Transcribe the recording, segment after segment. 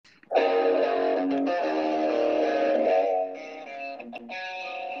Hello.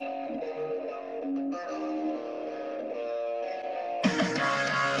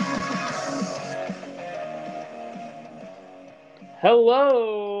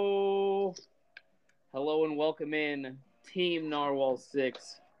 Hello and welcome in Team Narwhal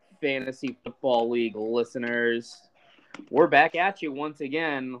 6 Fantasy Football League listeners. We're back at you once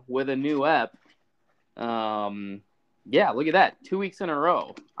again with a new ep. Look at that. 2 weeks in a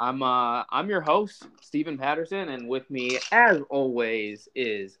row. I'm your host, Stephen Patterson, and with me, as always,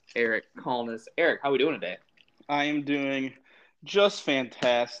 is Eric Colness. Eric, how are we doing today? I am doing just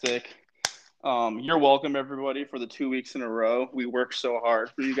fantastic. You're welcome, everybody, for the 2 weeks in a row. We worked so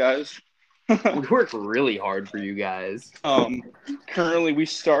hard for you guys. We work really hard for you guys. Currently, we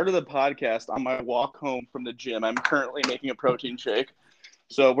started the podcast on my walk home from the gym. I'm currently making a protein shake.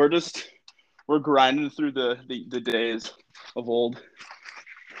 So we're grinding through the days of old.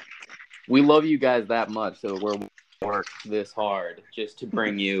 We love you guys that much, so we're work this hard just to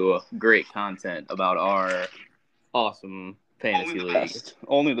bring you great content about our awesome fantasy league.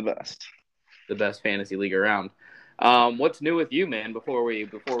 Only the best. The best fantasy league around. What's new with you, man? Before we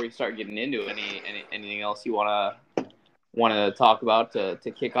start getting into anything else you wanna talk about to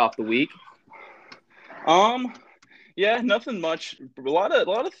kick off the week? Yeah, nothing much. A lot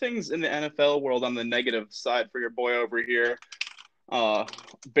of things in the NFL world on the negative side for your boy over here.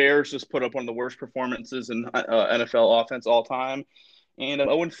 Bears just put up one of the worst performances in NFL offense all time, and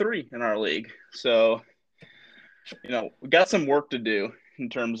 0-3 in our league. So, we got some work to do in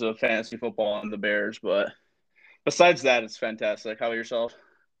terms of fantasy football and the Bears, but besides that, it's fantastic. How about yourself?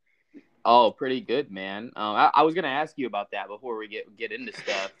 Oh, pretty good, man. I was going to ask you about that before we get into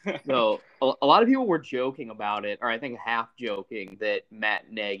stuff. So a lot of people were joking about it, or I think half joking, that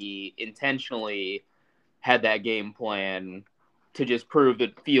Matt Nagy intentionally had that game plan to just prove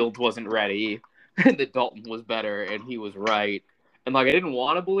that Fields wasn't ready and that Dalton was better, and he was right. And, I didn't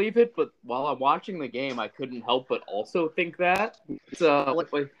want to believe it, but while I'm watching the game, I couldn't help but also think that. So,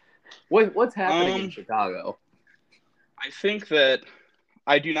 what's happening in Chicago?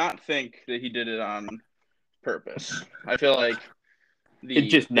 I do not think that he did it on purpose. I feel like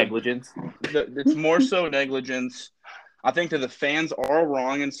it's just negligence. It's more so negligence. I think that the fans are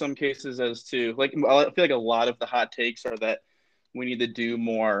wrong in some cases as to, I feel like a lot of the hot takes are that we need to do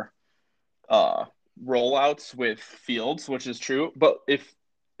more rollouts with Fields, which is true. But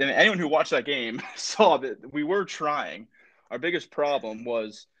anyone who watched that game saw that we were trying. Our biggest problem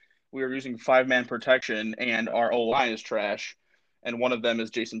was we were using 5-man protection, and our O-line is trash. And one of them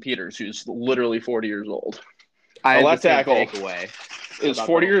is Jason Peters, who's literally 40 years old. Our left tackle is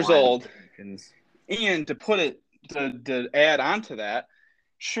 40 years old. And to add on to that,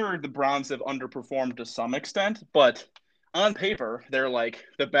 sure, the Browns have underperformed to some extent, but on paper, they're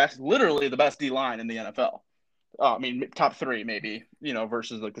literally the best D-line in the NFL. Top 3 maybe,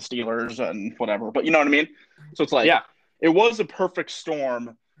 versus the Steelers and whatever. But you know what I mean? So it's It was a perfect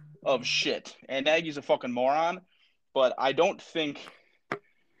storm of shit. And Nagy's a fucking moron. But I don't think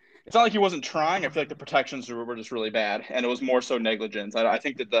 – it's not like he wasn't trying. I feel like the protections were just really bad, and it was more so negligence. I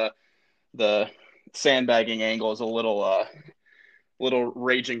think that the sandbagging angle is a little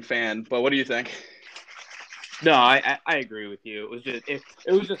raging fan. But what do you think? No, I agree with you.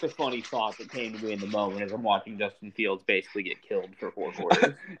 It was just a funny thought that came to me in the moment as I'm watching Justin Fields basically get killed for 4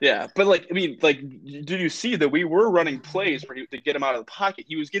 quarters. Yeah, but did you see that we were running plays to get him out of the pocket?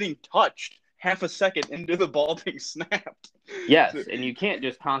 He was getting touched half a second into the ball being snapped. Yes, and you can't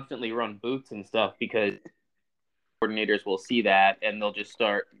just constantly run boots and stuff because coordinators will see that and they'll just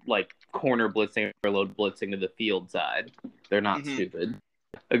start corner blitzing or load blitzing to the field side. They're not stupid.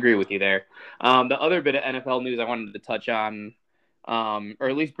 Agree with you there. The other bit of NFL news I wanted to touch on, or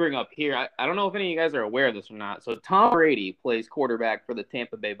at least bring up here, I don't know if any of you guys are aware of this or not. So Tom Brady plays quarterback for the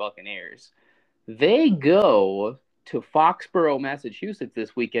Tampa Bay Buccaneers. They go to Foxborough, Massachusetts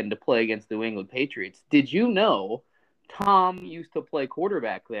this weekend to play against the New England Patriots. Did you know Tom used to play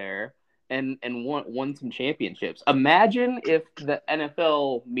quarterback there and won some championships? Imagine if the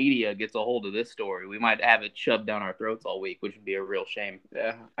NFL media gets a hold of this story. We might have it shoved down our throats all week, which would be a real shame.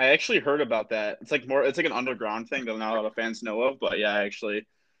 Yeah, I actually heard about that. It's an underground thing that not a lot of fans know of, but yeah, actually,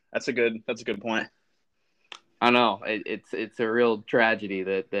 that's a good point. I know it's a real tragedy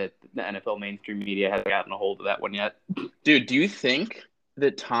that the NFL mainstream media hasn't gotten a hold of that one yet. Dude, do you think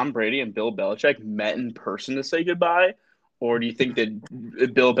that Tom Brady and Bill Belichick met in person to say goodbye, or do you think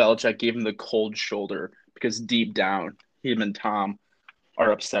that Bill Belichick gave him the cold shoulder because deep down him and Tom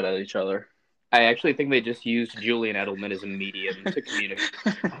are upset at each other? I actually think they just used Julian Edelman as a medium to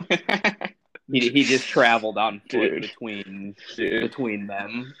communicate. He just traveled on foot between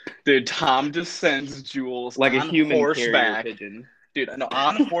them. Dude, Tom just sends Jules like on a human horseback. Pigeon. Dude, no,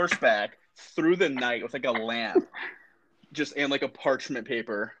 on horseback through the night with like a lamp, just and like a parchment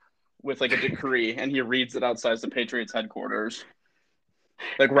paper with like a decree, and he reads it outside the Patriots headquarters.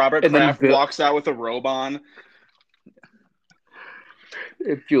 Like Robert Kraft walks out with a robe on.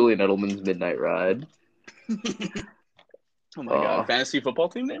 It's Julian Edelman's midnight ride. Oh my god! Fantasy football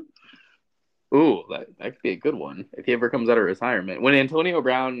team name? Ooh, that could be a good one if he ever comes out of retirement. When Antonio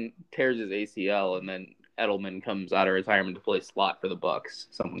Brown tears his ACL and then Edelman comes out of retirement to play slot for the Bucs,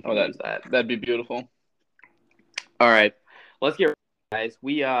 someone can use that. That'd be beautiful. All right, let's get guys.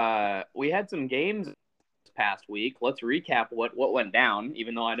 We had some games this past week. Let's recap what went down.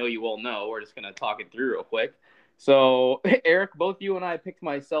 Even though I know you all know, we're just gonna talk it through real quick. So, Eric, both you and I picked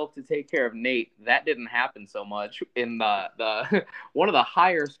myself to take care of Nate. That didn't happen so much in the one of the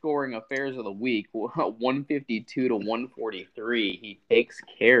higher scoring affairs of the week, 152 to 143. He takes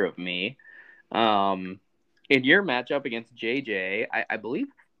care of me. In your matchup against JJ, I believe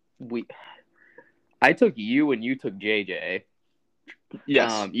I took you and you took JJ.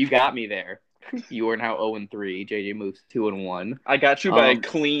 Yes, you got me there. You are now 0-3. JJ moves 2-1. I got you by a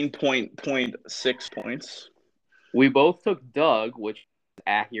clean 0.6 points. We both took Doug, which is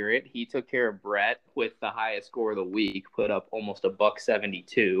accurate. He took care of Brett with the highest score of the week, put up almost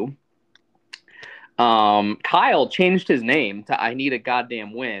 $172. Kyle changed his name to I Need a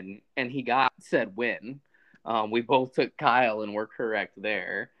Goddamn Win, and he got said win. We both took Kyle, and we're correct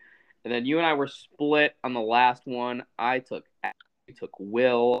there. And then you and I were split on the last one. I took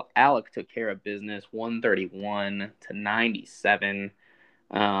Will. Alec took care of business, 131 to 97.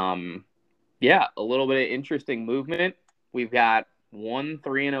 Yeah, a little bit of interesting movement. We've got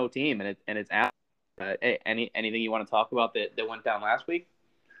 1-3-0 team, and it's out. Anything you want to talk about that went down last week?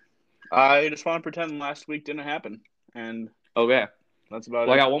 I just want to pretend last week didn't happen, and okay, that's about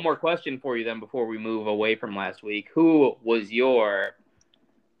it. I got one more question for you then before we move away from last week. Who was your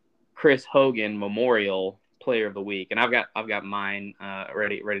Chris Hogan Memorial Player of the Week? And I've got mine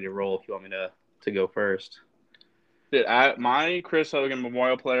ready to roll. If you want me to go first, my Chris Hogan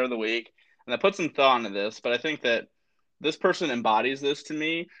Memorial Player of the Week. And I put some thought into this, but I think that this person embodies this to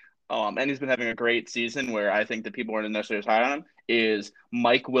me, and he's been having a great season where I think that people aren't necessarily as high on him, is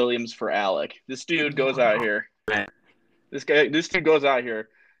Mike Williams for Alec. This dude goes out here. This dude goes out here,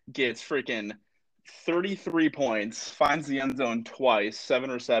 gets freaking 33 points, finds the end zone twice, 7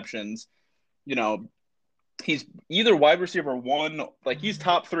 receptions. You know, he's either wide receiver 1, like he's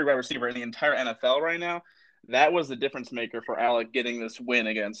top 3 wide receiver in the entire NFL right now. That was the difference maker for Alec getting this win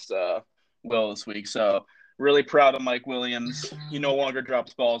against Will this week. So really proud of Mike Williams. He no longer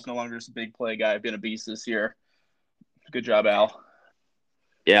drops balls, no longer just a big play guy. Been a beast this year. Good job, Al.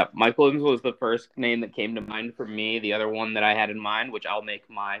 Yeah, Mike Williams was the first name that came to mind for me. The other one that I had in mind, which I'll make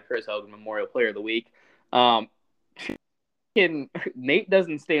my Chris Hogan Memorial Player of the Week. Nate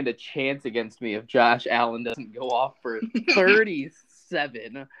doesn't stand a chance against me if Josh Allen doesn't go off for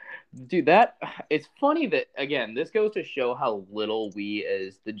 37. Dude, it's funny that, again, this goes to show how little we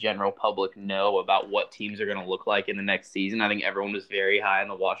as the general public know about what teams are going to look like in the next season. I think everyone was very high on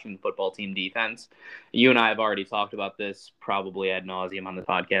the Washington football team defense. You and I have already talked about this probably ad nauseum on the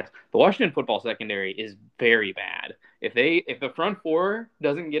podcast. The Washington football secondary is very bad. If the front four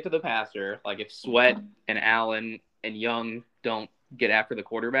doesn't get to the passer, like if Sweat and Allen and Young don't get after the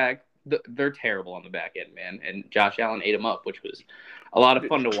quarterback, they're terrible on the back end, man. And Josh Allen ate him up, which was a lot of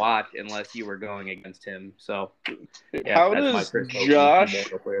fun to watch unless you were going against him. So, yeah, how does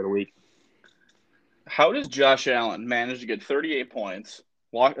Josh Allen manage to get 38 points?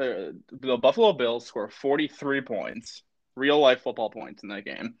 The Buffalo Bills score 43 points, real life football points in that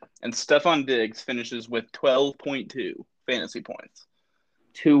game, and Stephon Diggs finishes with 12.2 fantasy points.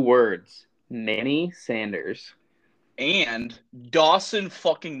 2 words: Manny Sanders. And Dawson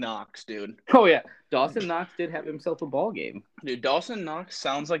fucking Knox, dude. Oh, yeah. Dawson Knox did have himself a ball game. Dude, Dawson Knox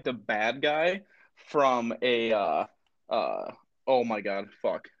sounds like the bad guy from a, oh my God,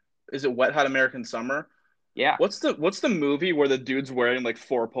 fuck. Is it Wet Hot American Summer? Yeah. What's the movie where the dude's wearing like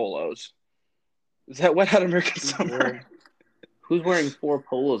 4 polos? Is that Wet Hot American Summer? Who's wearing 4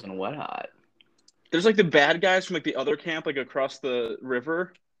 polos in Wet Hot? There's like the bad guys from like the other camp, like across the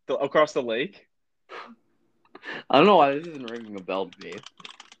river, across the lake. I don't know why this isn't ringing a bell to me.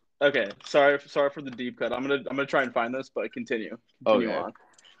 Okay, sorry for the deep cut. I'm gonna try and find this, but continue on.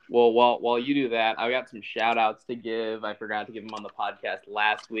 Well, while you do that, I got some shout outs to give. I forgot to give them on the podcast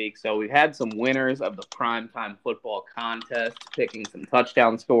last week. So we've had some winners of the Primetime Football Contest, picking some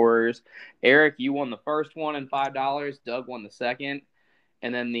touchdown scorers. Eric, you won the first one and $5. Doug won the second.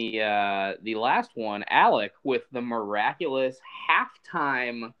 And then the last one, Alec, with the miraculous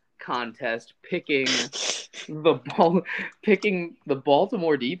halftime contest picking the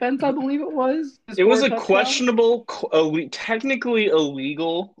Baltimore defense, I believe it was. It was a questionable, technically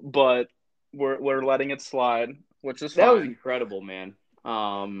illegal, but we're letting it slide, which is fine. That was incredible, man.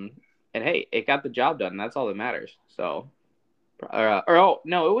 And hey, it got the job done. That's all that matters. So, it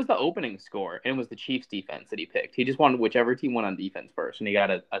was the opening score, and it was the Chiefs defense that he picked. He just wanted whichever team went on defense first, and he got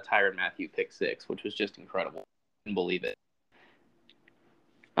a Tyrann Mathieu pick 6, which was just incredible. I couldn't believe it.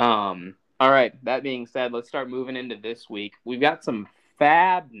 All right. That being said, let's start moving into this week. We've got some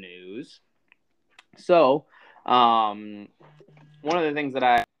fab news. So, one of the things that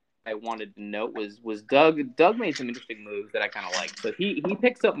I wanted to note was Doug. Doug made some interesting moves that I kind of liked. So he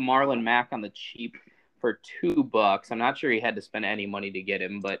picks up Marlon Mack on the cheap for $2. I'm not sure he had to spend any money to get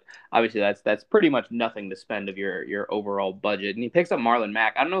him, but obviously that's pretty much nothing to spend of your overall budget. And he picks up Marlon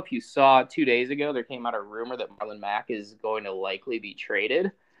Mack. I don't know if you saw 2 days ago, there came out a rumor that Marlon Mack is going to likely be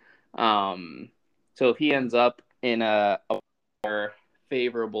traded. So if he ends up in a more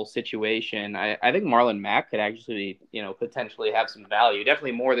favorable situation, I think Marlon Mack could actually, potentially have some value.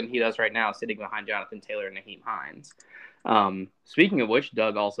 Definitely more than he does right now, sitting behind Jonathan Taylor and Nyheim Hines. Speaking of which,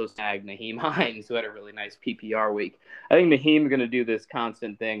 Doug also snagged Nyheim Hines, who had a really nice PPR week. I think Nyheim's going to do this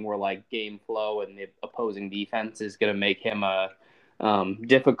constant thing where like game flow and the opposing defense is going to make him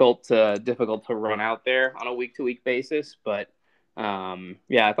difficult to run out there on a week-to-week basis. But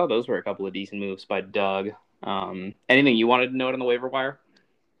I thought those were a couple of decent moves by Doug. Anything you wanted to note on the waiver wire?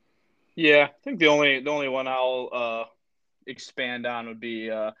 Yeah, I think the only one I'll expand on would be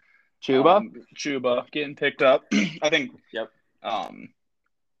Chuba. Chuba getting picked up. I think. Yep.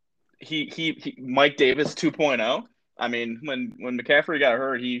 He Mike Davis 2.0. I mean, when McCaffrey got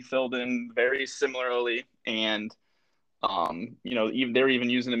hurt, he filled in very similarly, and even they were even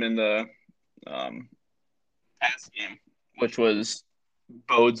using him in the pass game, which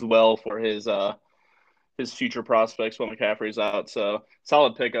bodes well for his future prospects when McCaffrey's out. So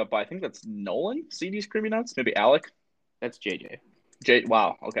solid pickup. I think that's Nolan. CD's creepy nuts. Maybe Alec. That's JJ.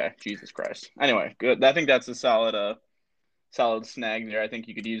 Wow. Okay. Jesus Christ. Anyway, good. I think that's a solid snag there. I think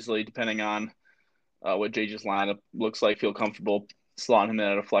you could easily, depending on what JJ's lineup looks like, feel comfortable slotting him in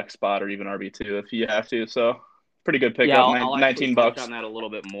at a flex spot or even RB2 if you have to. So pretty good pickup. Yeah, I'll $19. Touch on that a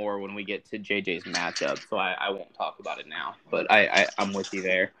little bit more when we get to JJ's matchup. So I won't talk about it now, but I'm with you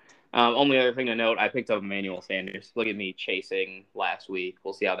there. Only other thing to note, I picked up Emmanuel Sanders. Look at me chasing last week.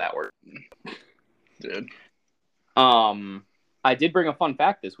 We'll see how that works. Dude. I did bring a fun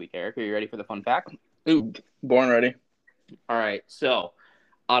fact this week, Eric. Are you ready for the fun fact? Ooh, born ready. All right. So,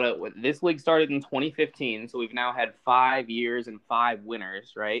 this league started in 2015, so we've now had 5 years and 5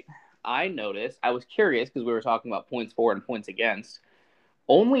 winners, right? I was curious because we were talking about points for and points against.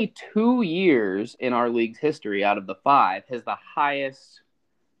 Only 2 years in our league's history out of the 5 has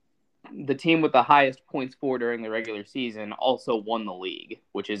the team with the highest points for during the regular season also won the league,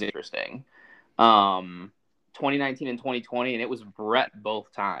 which is interesting. 2019 and 2020, and it was Brett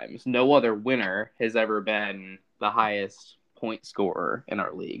both times. No other winner has ever been the highest point scorer in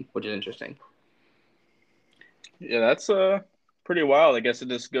our league, which is interesting. Yeah, that's pretty wild. I guess it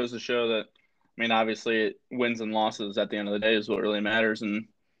just goes to show that, obviously wins and losses at the end of the day is what really matters, and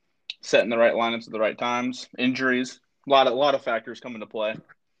setting the right lineups at the right times, injuries, a lot of factors come into play.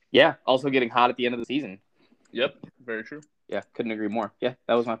 Yeah, also getting hot at the end of the season. Yep, very true. Yeah, couldn't agree more. Yeah,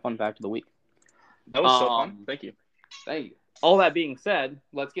 that was my fun fact of the week. That was so fun. Thank you. All that being said,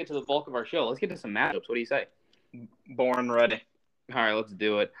 let's get to the bulk of our show. Let's get to some matchups. What do you say? Born ready. All right, let's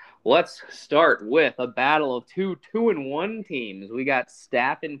do it. Let's start with a battle of two 2-1 teams. We got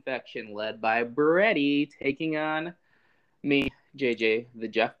Staph Infection led by Brady taking on me, JJ, the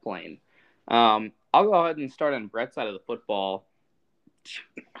Jeff Plane. I'll go ahead and start on Brett's side of the football.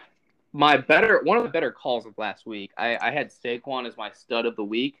 One of the better calls of last week, I had Saquon as my stud of the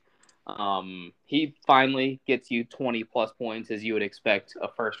week. He finally gets you 20-plus points, as you would expect a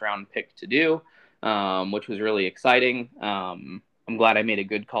first-round pick to do, which was really exciting. I'm glad I made a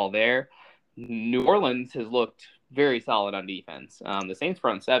good call there. New Orleans has looked very solid on defense. The Saints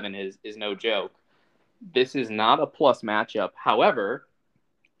front seven is no joke. This is not a plus matchup. However,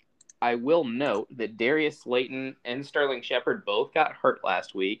 I will note that Darius Slayton and Sterling Shepard both got hurt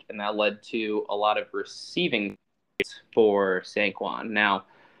last week, and that led to a lot of receiving for Saquon. Now,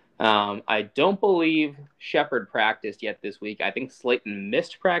 I don't believe Shepard practiced yet this week. I think Slayton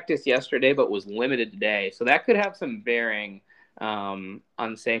missed practice yesterday, but was limited today. So that could have some bearing on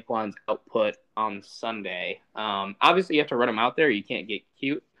Saquon's output on Sunday. Obviously, you have to run him out there. You can't get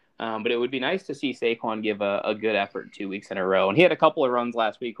cute. But it would be nice to see Saquon give a good effort 2 weeks in a row. And he had a couple of runs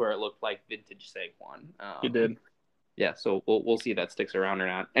last week where it looked like vintage Saquon. He did. Yeah, so we'll see if that sticks around or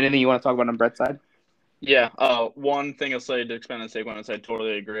not. Anything you want to talk about on Brett's side? Yeah. One thing I'll say to expand on Saquon is I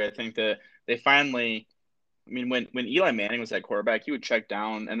totally agree. I think that they finally – I mean, when Eli Manning was at quarterback, he would check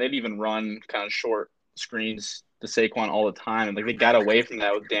down, and they'd even run kind of short screens to Saquon all the time. And they got away from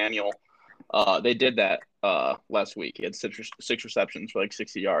that with Daniel. They did that last week. He had six receptions for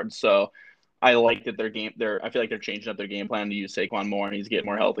 60 yards. So I like that I feel like they're changing up their game plan to use Saquon more, and he's getting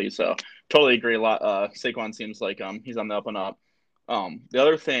more healthy. So totally agree. A lot. Saquon seems like he's on the up and up. The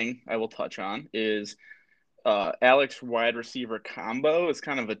other thing I will touch on is Alex wide receiver combo is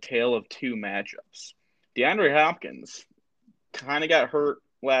kind of a tale of two matchups. DeAndre Hopkins kind of got hurt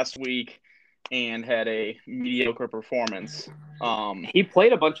last week and had a mediocre performance. He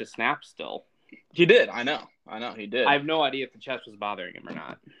played a bunch of snaps still. He did. I know he did. I have no idea if the chest was bothering him or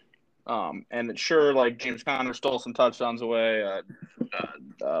not. And it's sure, James Conner stole some touchdowns away.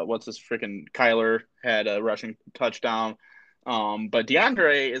 What's this freaking Kyler had a rushing touchdown. But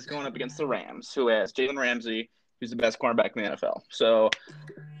DeAndre is going up against the Rams, who has Jalen Ramsey, who's the best cornerback in the NFL. So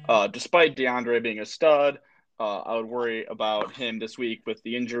despite DeAndre being a stud, I would worry about him this week with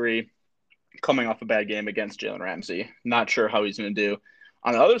the injury, coming off a bad game against Jalen Ramsey. Not sure how he's going to do.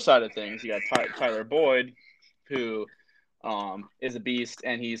 On the other side of things, you got Tyler Boyd, who is a beast,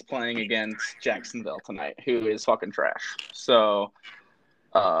 and he's playing against Jacksonville tonight, who is fucking trash. So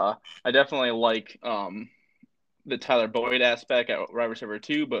I definitely like the Tyler Boyd aspect at wide receiver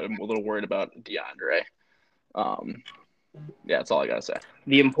 2, but I'm a little worried about DeAndre. Yeah, that's all I got to say.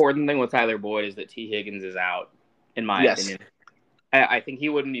 The important thing with Tyler Boyd is that T. Higgins is out, in my opinion. I think he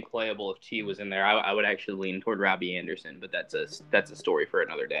wouldn't be playable if T was in there. I would actually lean toward Robbie Anderson, but that's a story for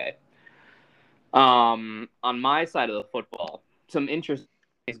another day. On my side of the football, some interesting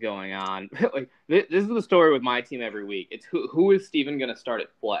things going on. This is the story with my team every week. It's who is Steven going to start at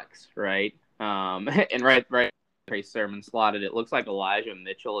flex, right? And right. Trey Sermon slotted. It looks like Elijah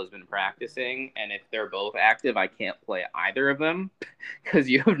Mitchell has been practicing, and if they're both active, I can't play either of them because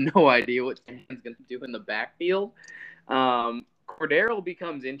you have no idea what Steven's going to do in the backfield. Cordero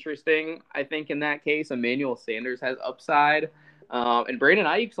becomes interesting, I think, in that case. Emmanuel Sanders has upside, and Brandon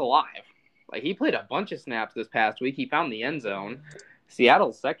Ayuk's alive. He played a bunch of snaps this past week. He found the end zone.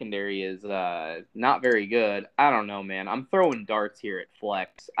 Seattle's secondary is not very good. I don't know, man. I'm throwing darts here at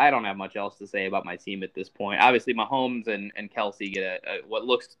flex. I don't have much else to say about my team at this point. Obviously, Mahomes and Kelsey get what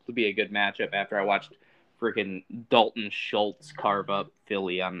looks to be a good matchup after I watched freaking Dalton Schultz carve up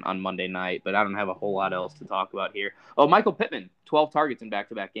Philly on Monday night, but I don't have a whole lot else to talk about here. Oh, Michael Pittman, 12 targets in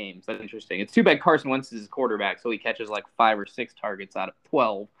back-to-back games. That's interesting. It's too bad Carson Wentz is his quarterback, so he catches 5 or 6 targets out of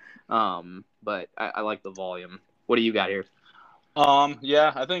 12. But I like the volume. What do you got here?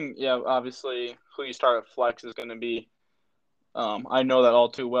 I think, obviously who you start at flex is going to be, I know that all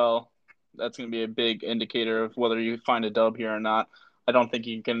too well. That's going to be a big indicator of whether you find a dub here or not. I don't think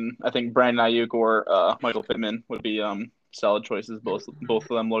you can. I think Brandon Ayuk or Michael Pittman would be solid choices. Both of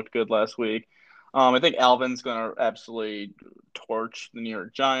them looked good last week. I think Alvin's going to absolutely torch the New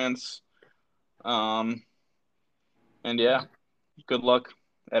York Giants. And good luck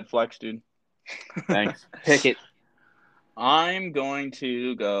at flex, dude. Thanks. Pick it. I'm going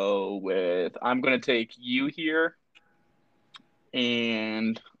to take you here,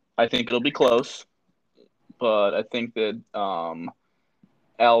 and I think it'll be close, but I think that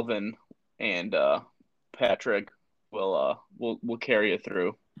Alvin and Patrick will carry it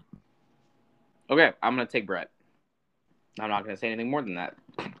through. Okay, I'm going to take Brett. I'm not going to say anything more than that.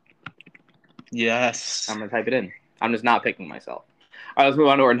 Yes. I'm going to type it in. I'm just not picking myself. All right, let's move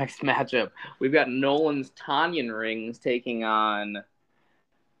on to our next matchup. We've got Nolan's Tanyan Rings taking on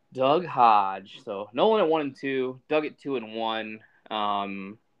Doug Hodge. So Nolan at 1-2, Doug at 2-1.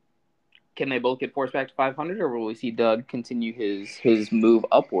 Can they both get forced back to 500, or will we see Doug continue his move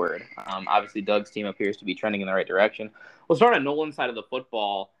upward? Obviously, Doug's team appears to be trending in the right direction. We'll start on Nolan's side of the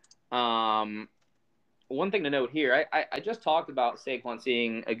football. One thing to note here, I just talked about Saquon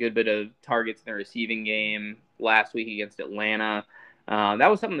seeing a good bit of targets in the receiving game last week against Atlanta. That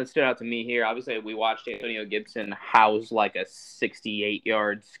was something that stood out to me here. Obviously, we watched Antonio Gibson house a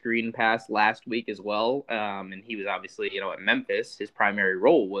 68-yard screen pass last week as well. And he was obviously, at Memphis. His primary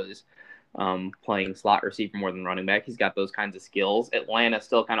role was playing slot receiver more than running back. He's got those kinds of skills. Atlanta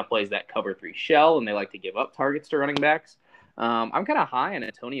still kind of plays that cover 3 shell, and they like to give up targets to running backs. I'm kind of high on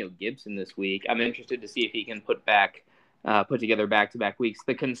Antonio Gibson this week. I'm interested to see if he can put back put together back-to-back weeks.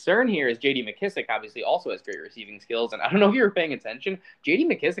 The concern here is J.D. McKissic obviously also has great receiving skills, and I don't know if you were paying attention. J.D.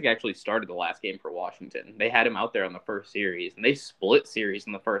 McKissic actually started the last game for Washington. They had him out there on the first series, and they split series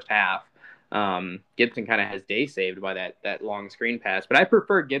in the first half. Gibson kind of has day saved by that long screen pass, but I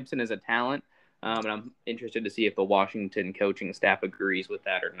prefer Gibson as a talent, and I'm interested to see if the Washington coaching staff agrees with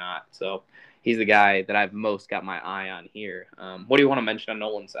that or not. So he's the guy that I've most got my eye on here. What do you want to mention on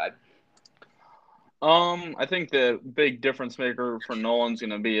Nolan's side? I think the big difference maker for Nolan's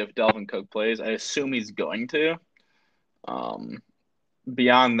going to be if Dalvin Cook plays. I assume he's going to.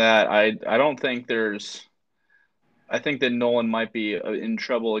 Beyond that, I don't think there's. I think that Nolan might be in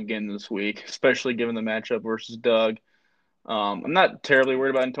trouble again this week, especially given the matchup versus Doug. I'm not terribly worried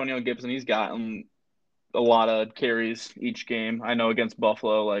about Antonio Gibson. He's gotten a lot of carries each game. I know against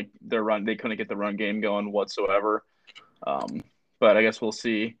Buffalo, like they couldn't get the run game going whatsoever. But I guess we'll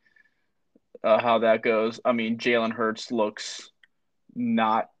see how that goes. I mean, Jalen Hurts looks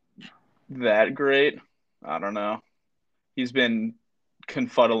not that great. I don't know. He's been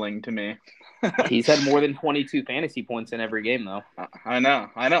confuddling to me. He's had more than 22 fantasy points in every game, though. I know.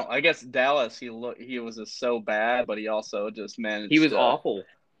 I guess Dallas, he was just so bad, but he also just managed. He was awful.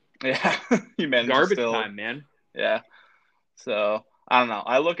 Yeah, he managed garbage time, man. Yeah. So I don't know.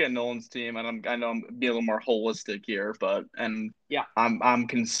 I look at Nolan's team, and I know I'm being a little more holistic here, I'm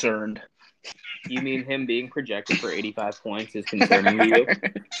concerned. You mean him being projected for 85 points is concerning to you?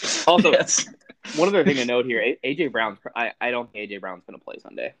 Also, yes. One other thing to note here: AJ Brown's. I don't think AJ Brown's going to play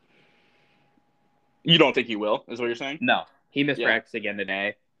Sunday. You don't think he will? Is what you're saying? No, he missed practice again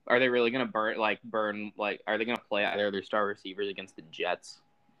today. Are they really going to burn? Are they going to play either of their star receivers against the Jets?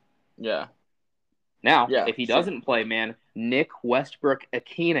 Yeah. Now, if he doesn't play, man, Nick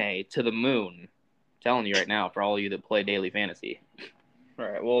Westbrook-Akine to the moon. I'm telling you right now, for all of you that play daily fantasy. All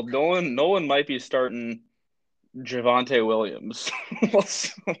right. Well, Nolan might be starting Javonte Williams.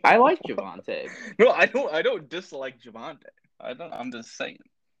 I like Javonte. No, I don't dislike Javonte. I'm just saying.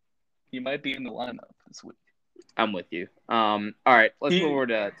 He might be in the lineup this week. I'm with you. All right, let's move over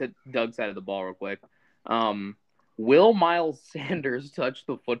to Doug's side of the ball real quick. Will Miles Sanders touch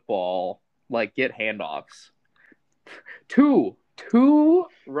the football, get handoffs? Two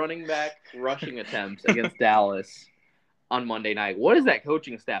running back rushing attempts against Dallas on Monday night. What is that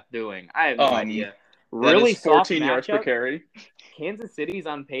coaching staff doing? I have no idea. Really 14 yards per carry. Kansas City's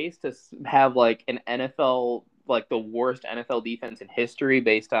on pace to have an NFL, the worst NFL defense in history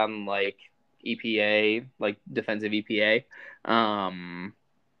based on EPA, defensive EPA.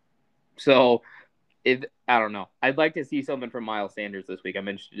 So I don't know. I'd like to see something from Miles Sanders this week. I'm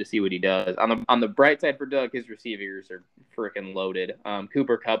interested to see what he does. On the bright side for Doug, his receivers are freaking loaded.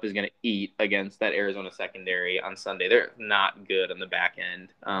 Cooper Kupp is going to eat against that Arizona secondary on Sunday. They're not good on the back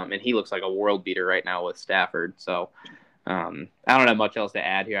end, and he looks like a world beater right now with Stafford. So I don't have much else to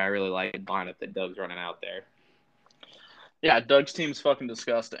add here. I really like the lineup that Doug's running out there. Yeah, Doug's team's fucking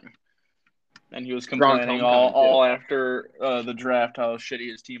disgusting. And he was complaining all after the draft how shitty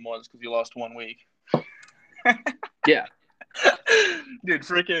his team was because he lost 1 week. Yeah. Dude,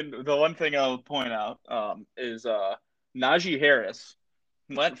 freaking the one thing I'll point out is Najee Harris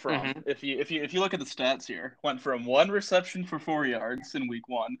went from if you look at the stats here, went from 1 reception for 4 yards in week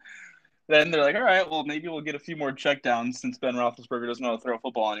 1. Then they're like, all right, well, maybe we'll get a few more checkdowns since Ben Roethlisberger doesn't know how to throw a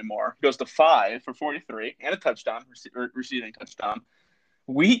football anymore. Goes to 5 for 43 and a touchdown, receiving touchdown.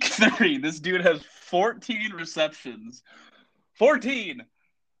 Week 3, this dude has 14 receptions. 14!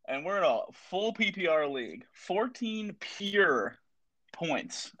 And we're in a full PPR league. 14 pure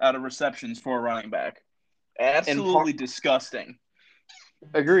points out of receptions for a running back. Absolutely disgusting.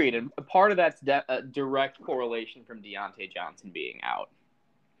 Agreed. And part of that's a direct correlation from Deontay Johnson being out.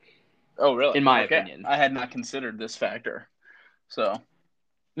 Oh, really? In my opinion. I had not considered this factor. So.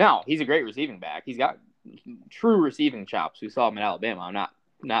 No, he's a great receiving back. He's got true receiving chops. We saw him in Alabama. I'm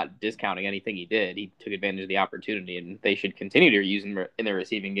not discounting anything he did. He took advantage of the opportunity, and they should continue to use him in their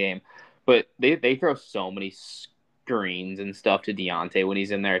receiving game. But they throw so many screens and stuff to Deontay when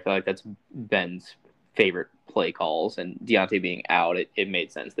he's in there. I feel like that's Ben's favorite play calls, and Deontay being out, it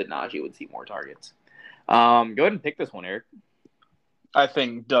made sense that Najee would see more targets. Go ahead and pick this one, Eric. I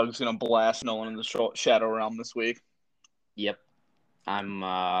think Doug's going to blast Nolan in the Shadow Realm this week. Yep. I'm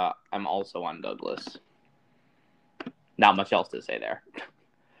also on Douglas. Not much else to say there.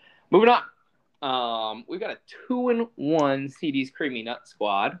 Moving on. We've got a 2-1 CD's Creamy Nut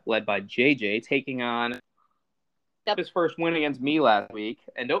squad led by JJ taking on his first win against me last week.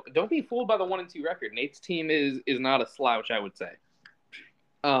 And don't be fooled by the 1-2 record. Nate's team is not a slouch, I would say.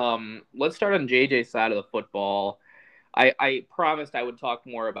 Let's start on JJ's side of the football. I promised I would talk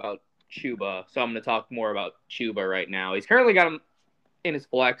more about Chuba, so I'm going to talk more about Chuba right now. He's currently got him in his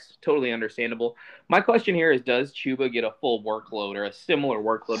flex, totally understandable. My question here is, does Chuba get a full workload or a similar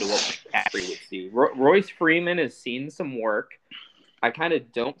workload to what McCaffrey would see? Royce Freeman has seen some work. I kind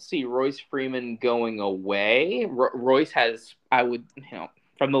of don't see Royce Freeman going away. Royce has,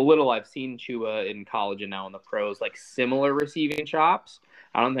 from the little I've seen Chuba in college and now in the pros, like similar receiving chops.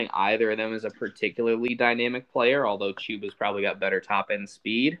 I don't think either of them is a particularly dynamic player, although Chuba's probably got better top-end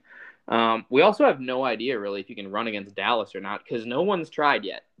speed. We also have no idea, really, if you can run against Dallas or not, because no one's tried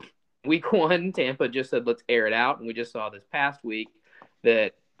yet. Week 1, Tampa just said, let's air it out, and we just saw this past week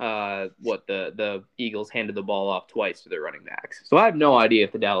that the Eagles handed the ball off twice to their running backs. So I have no idea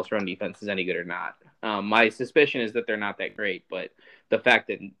if the Dallas run defense is any good or not. My suspicion is that they're not that great, but the fact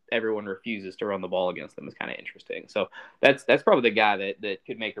that everyone refuses to run the ball against them is kind of interesting. So that's probably the guy that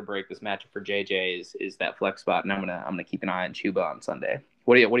could make or break this matchup for JJ is that flex spot, and I'm gonna keep an eye on Chuba on Sunday.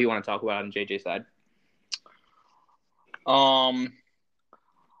 What do you want to talk about on JJ's side? Are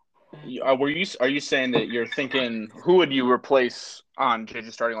you saying that you're thinking who would you replace on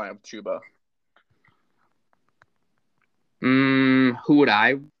JJ's starting lineup with Chuba? Who would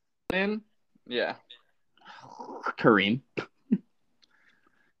I win? Yeah, Kareem.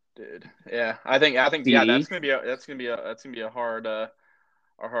 Dude, yeah, I think yeah, that's gonna be a hard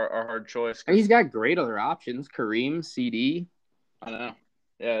choice. And he's got great other options. Kareem, CD. I know.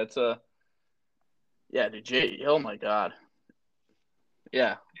 Yeah, dude, oh my God.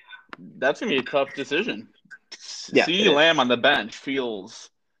 Yeah, that's gonna be a tough decision. Yeah, CeeDee Lamb on the bench that's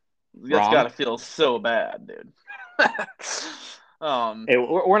gotta feel so bad, dude. Hey,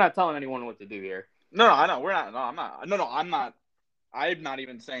 we're not telling anyone what to do here. No, I know we're not. No, I'm not. No, I'm not. I'm not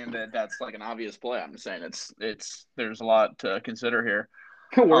even saying that that's like an obvious play. I'm just saying it's there's a lot to consider here.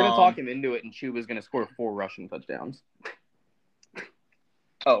 We're gonna talk him into it, and Chuba's gonna score 4 rushing touchdowns.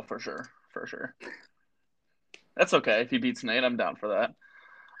 Oh, for sure. That's okay. If he beats Nate, I'm down for that.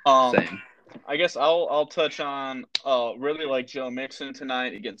 Same. I guess I'll touch on really like Joe Mixon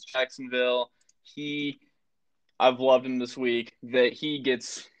tonight against Jacksonville. I've loved him this week. That he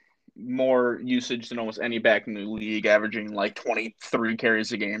gets more usage than almost any back in the league, averaging like 23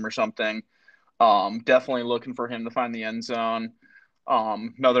 carries a game or something. Definitely looking for him to find the end zone.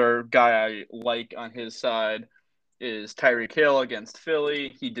 Another guy I like on his side is Tyreek Hill against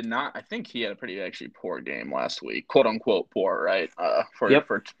Philly. He did not. I think he had a pretty actually poor game last week, quote unquote poor, right? For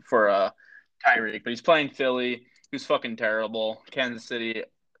Tyreek, but he's playing Philly, who's fucking terrible. Kansas City,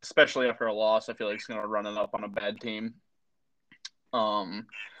 especially after a loss, I feel like he's gonna run it up on a bad team. And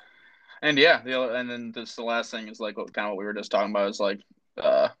yeah, and then the last thing is like what we were just talking about is like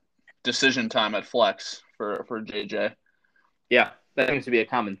decision time at flex for JJ. Yeah, that seems to be a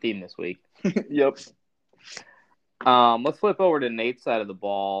common theme this week. Yep. Let's flip over to Nate's side of the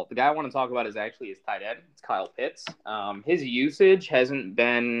ball. The guy I want to talk about is actually his tight end. It's Kyle Pitts. His usage hasn't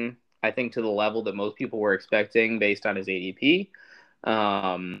been, I think, to the level that most people were expecting based on his ADP.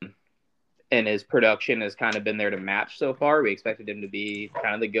 And his production has kind of been there to match so far. We expected him to be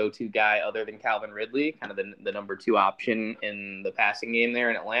kind of the go-to guy other than Calvin Ridley, kind of the number 2 option in the passing game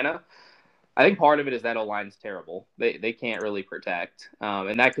there in Atlanta. I think part of it is that O-line's terrible. They can't really protect.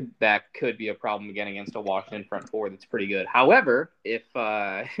 And that could be a problem again against a Washington front 4 that's pretty good. However, if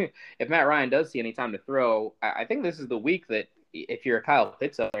Matt Ryan does see any time to throw, I think this is the week that if you're a Kyle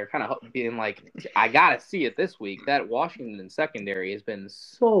Pitts out there, kind of being like, I got to see it this week. That Washington secondary has been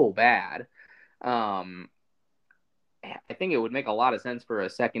so bad. I think it would make a lot of sense for a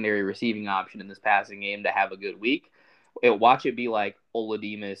secondary receiving option in this passing game to have a good week. Watch it be like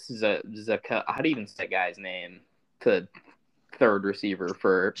Oladimus Zaka. How do you even say that guy's name? The third receiver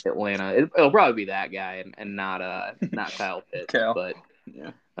for Atlanta. It'll probably be that guy and not Kyle Pitts. But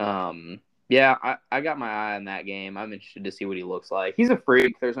yeah, I got my eye on that game. I'm interested to see what he looks like. He's a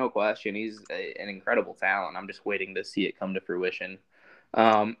freak. There's no question. He's an incredible talent. I'm just waiting to see it come to fruition.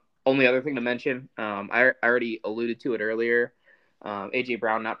 Only other thing to mention, I already alluded to it earlier. A.J.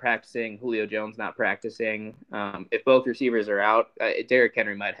 Brown not practicing, Julio Jones not practicing. If both receivers are out, Derrick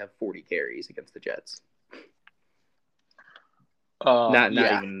Henry might have 40 carries against the Jets. Not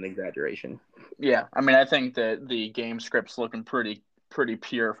even an exaggeration. Yeah, I mean, I think that the game script's looking pretty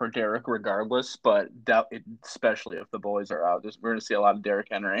pure for Derrick regardless, but especially if the boys are out, we're going to see a lot of Derrick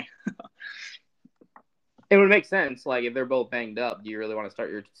Henry. It would make sense. Like, if they're both banged up, do you really want to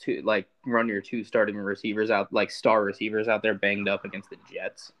start run your 2 starting receivers out, like star receivers out there banged up against the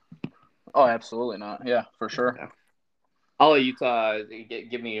Jets? Oh, absolutely not. Yeah, for sure. Yeah. I'll let you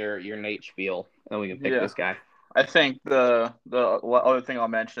give me your Nate spiel, and we can pick this guy. I think the other thing I'll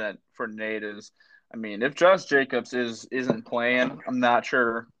mention for Nate is I mean, if Josh Jacobs isn't playing, I'm not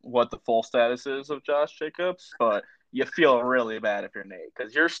sure what the full status is of Josh Jacobs, but you feel really bad if you're Nate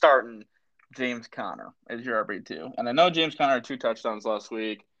because you're starting James Conner as your RB2. And I know James Conner had 2 touchdowns last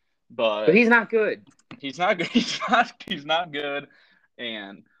week, but he's not good. He's not good. He's not good.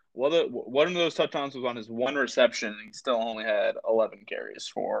 And one of those touchdowns was on his 1 reception, and he still only had 11 carries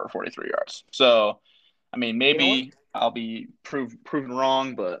for 43 yards. So, I mean, maybe I'll be proven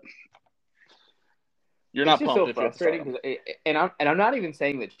wrong, but you're not just pumped so if frustrating. And I'm not even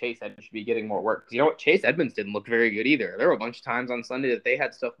saying that Chase Edmonds should be getting more work. Because you know what? Chase Edmonds didn't look very good either. There were a bunch of times on Sunday that they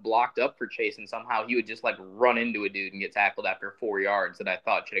had stuff blocked up for Chase, and somehow he would just like run into a dude and get tackled after 4 yards that I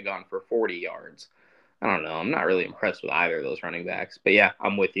thought should have gone for 40 yards. I don't know. I'm not really impressed with either of those running backs. But yeah,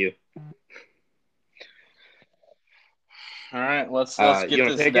 I'm with you. All right, let's get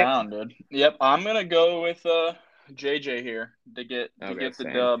this down, dude. Yep, I'm gonna go with JJ here to get the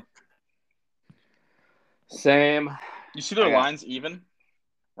dub. Same. You see their lines even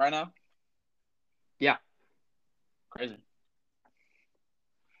right now? Yeah. Crazy.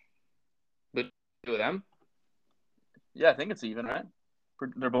 But with them? Yeah, I think it's even, right?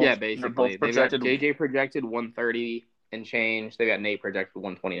 They're both projected. JJ projected 130 and change. They got Nate projected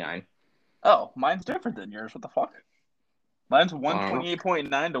 129. Oh, mine's different than yours. What the fuck? Mine's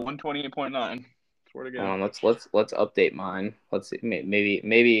 128.9 to 128.9. Swear to God. Let's update mine. Let's see.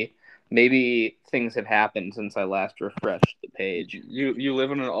 Maybe things have happened since I last refreshed the page. You live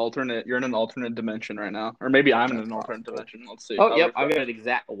in an alternate. You're in an alternate dimension right now, or maybe I'm in an alternate dimension. Let's see. Oh, yep, I got it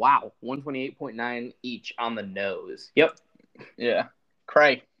exact. Wow, 128.9 each on the nose. Yep. Yeah.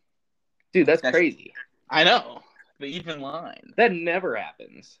 Cray. Dude, that's crazy. I know. The even line. That never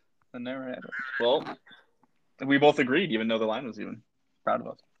happens. That never happens. Well, we both agreed, even though the line was even. Proud of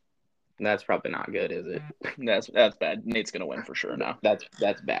us. That's probably not good, is it? That's bad. Nate's gonna win for sure now. That's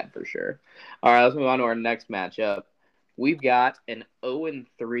bad for sure. All right, let's move on to our next matchup. We've got an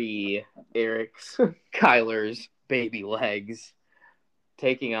 0-3 Eric's Kyler's baby legs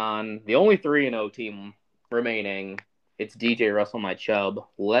taking on the only 3-0 team remaining. It's DJ Russell, my chub,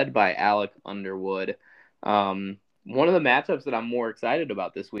 led by Alec Underwood. One of the matchups that I'm more excited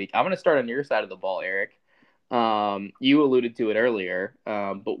about this week. I'm going to start on your side of the ball, Eric. You alluded to it earlier,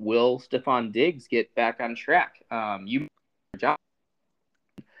 but will Stefon Diggs get back on track? You job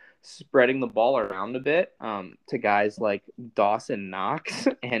spreading the ball around a bit to guys like Dawson Knox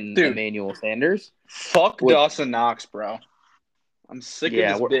and Emmanuel Sanders. Fuck Dawson Knox, bro. I'm sick of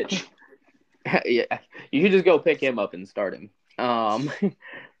this bitch. Yeah, you should just go pick him up and start him.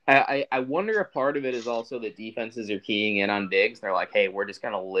 I wonder if part of it is also that defenses are keying in on Diggs. They're like, hey, we're just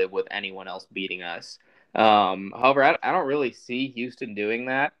going to live with anyone else beating us. However, I don't really see Houston doing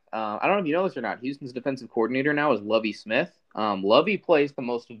that. I don't know if you know this or not. Houston's defensive coordinator now is Lovie Smith. Lovie plays the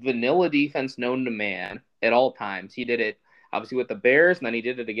most vanilla defense known to man at all times. He did it obviously with the Bears, and then he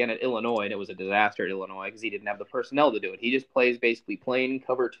did it again at Illinois, and it was a disaster at Illinois because he didn't have the personnel to do it. He just plays basically plain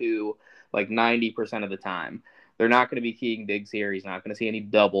cover 2 like 90% of the time. They're not going to be keying Diggs here. He's not going to see any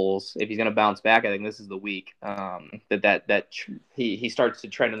doubles. If he's going to bounce back, I think this is the week that he starts to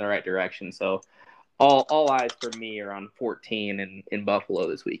trend in the right direction. So all eyes for me are on 14 in Buffalo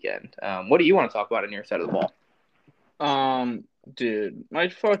this weekend. What do you want to talk about on your side of the ball? Dude, my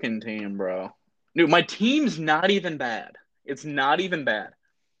fucking team, bro. Dude, my team's not even bad. It's not even bad.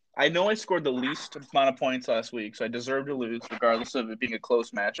 I know I scored the least amount of points last week, so I deserve to lose regardless of it being a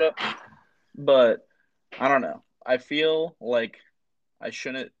close matchup. But I don't know. I feel like I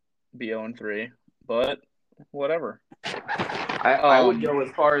shouldn't be 0-3, but whatever. I would go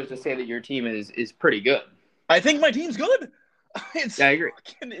as far as to say that your team is pretty good. I think my team's good. I agree.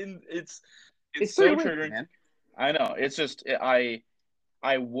 It's so triggering. Man. I know. It's just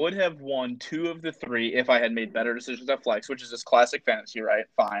I would have won 2 of the 3 if I had made better decisions at flex, which is just classic fantasy, right?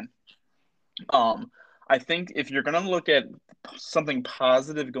 Fine. I think if you're going to look at something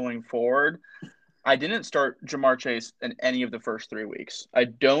positive going forward, I didn't start Ja'Marr Chase in any of the first 3 weeks. I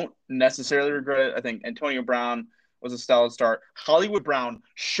don't necessarily regret it. I think Antonio Brown was a solid start. Hollywood Brown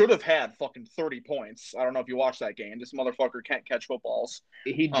should have had fucking 30 points. I don't know if you watched that game. This motherfucker can't catch footballs.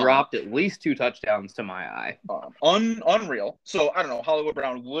 He dropped at least 2 touchdowns to my eye. Unreal. So, I don't know. Hollywood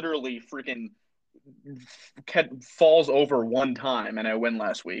Brown literally freaking falls over 1 time, and I win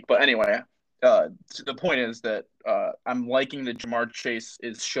last week. But anyway, the point is that I'm liking that Ja'Marr Chase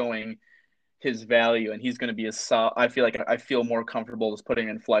is showing his value, and he's going to be I feel more comfortable just putting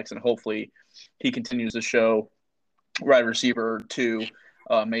in flex, and hopefully he continues to show wide receiver 2,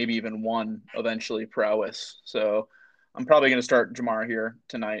 maybe even 1 eventually prowess. So I'm probably going to start Ja'Marr here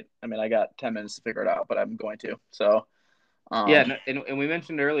tonight. I mean, I got 10 minutes to figure it out, but I'm going to. So And we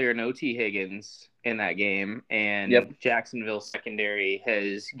mentioned earlier no T. Higgins in that game, and Jacksonville secondary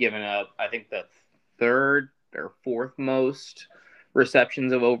has given up, I think, the third or fourth most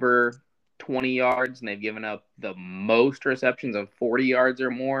receptions of over 20 yards, and they've given up the most receptions of 40 yards or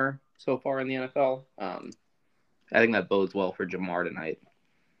more so far in the NFL. I think that bodes well for Ja'Marr tonight.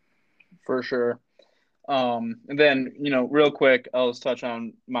 For sure. And then, real quick, I'll just touch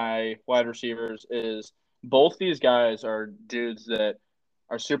on my wide receivers is both these guys are dudes that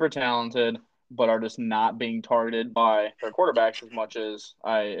are super talented, but are just not being targeted by their quarterbacks as much as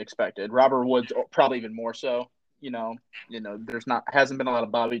I expected. Robert Woods probably even more so. Hasn't been a lot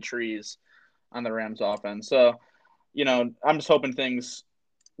of Bobby Trees on the Rams offense. So, I'm just hoping things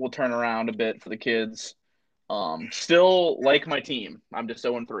will turn around a bit for the kids. Still like my team. I'm just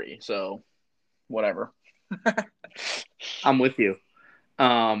 0-3, so whatever. I'm with you.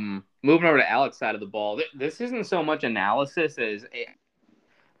 Moving over to Alex's side of the ball, this isn't so much analysis as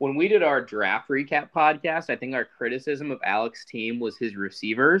when we did our draft recap podcast. I think our criticism of Alex's team was his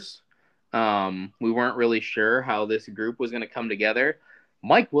receivers. We weren't really sure how this group was going to come together.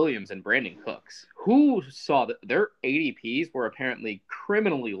 Mike Williams and Brandon Cooks, who saw that their ADPs were apparently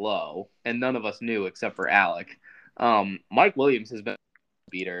criminally low, and none of us knew except for Alec. Mike Williams has been a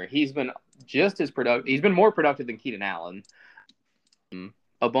beater. He's been just as productive. He's been more productive than Keenan Allen.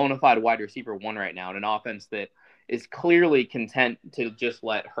 A bona fide wide receiver one right now in an offense that is clearly content to just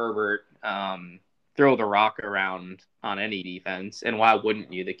let Herbert throw the rock around on any defense. And why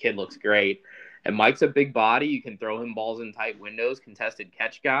wouldn't you? The kid looks great. And Mike's a big body. You can throw him balls in tight windows, contested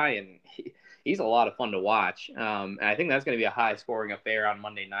catch guy, and he's a lot of fun to watch. And I think that's going to be a high-scoring affair on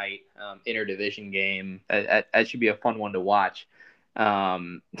Monday night, interdivision game. That should be a fun one to watch.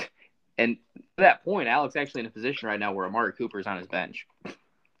 And to that point, Alex actually in a position right now where Amari Cooper's on his bench.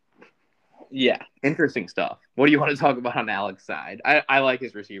 Yeah. Interesting stuff. What do you want to talk about on Alex's side? I like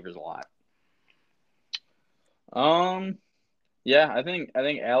his receivers a lot. Yeah, I think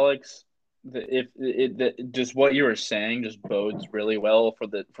Alex, just what you were saying just bodes really well for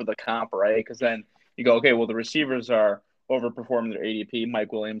the comp, right? Because then you go, okay, well, the receivers are overperforming their ADP.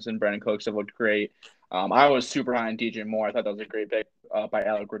 Mike Williams and Brandon Cooks have looked great. I was super high on DJ Moore. I thought that was a great pick by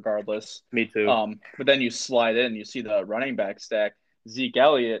Alec regardless. Me too. But then you slide in, you see the running back stack. Zeke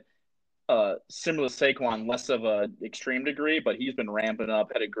Elliott, similar to Saquon, less of an extreme degree, but he's been ramping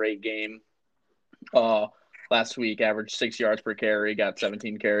up, had a great game last week, averaged 6 yards per carry, got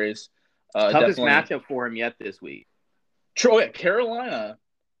 17 carries. Toughest matchup for him yet this week. True, Carolina,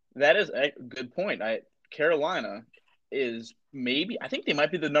 that is a good point. Carolina is I think they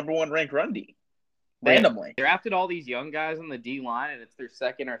might be the number one ranked run D. Randomly. They drafted all these young guys on the D line, and it's their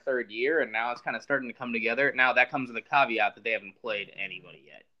second or third year, and now it's kind of starting to come together. Now, that comes with a caveat that they haven't played anybody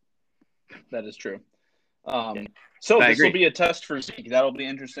yet. That is true. So this will be a test for Zeke. That'll be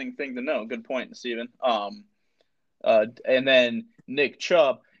an interesting thing to know. Good point, Steven. And then Nick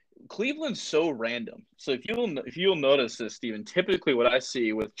Chubb. Cleveland's so random. So if you'll notice this, Steven, typically what I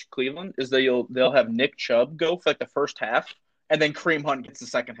see with Cleveland is they'll have Nick Chubb go for like the first half, and then Kareem Hunt gets the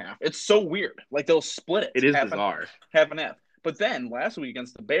second half. It's so weird. Like they'll split it. It is bizarre. Half and half. But then last week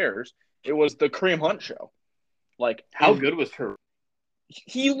against the Bears, it was the Kareem Hunt show. Like how good was Kareem?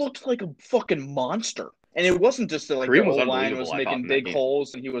 He looked like a fucking monster. And it wasn't just that like the O-line was making big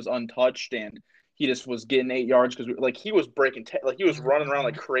holes and he was untouched and he just was getting 8 yards because he was breaking he was running around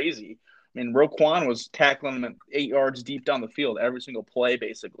like crazy. I mean, Roquan was tackling him at 8 yards deep down the field every single play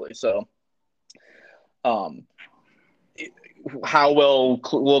basically. So, how well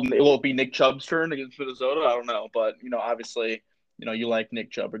will it be Nick Chubb's turn against Minnesota? I don't know, but obviously, you like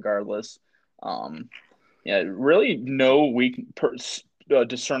Nick Chubb regardless. Really no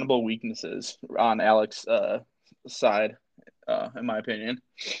discernible weaknesses on Alex's side, in my opinion.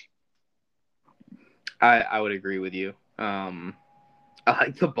 I would agree with you. I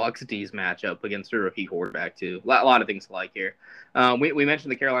like the Bucs D's matchup against a rookie quarterback too. A lot of things to like here. We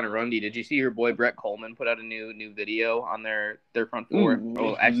mentioned the Carolina run D. Did you see your boy Brett Coleman put out a new video on their front four?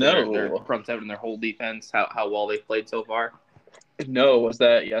 Their front seven and their whole defense. How well they've played so far. No, was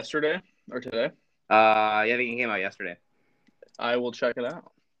that yesterday or today? I think it came out yesterday. I will check it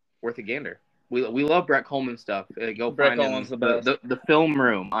out. Worth a gander. We love Brett Coleman stuff. Go Brett find Coleman's him. The film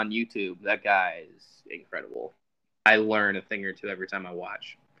room on YouTube. That guy is incredible. I learn a thing or two every time I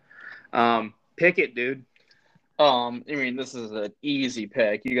watch. Pick it, dude. This is an easy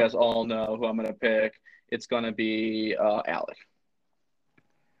pick. You guys all know who I'm going to pick. It's going to be Alec.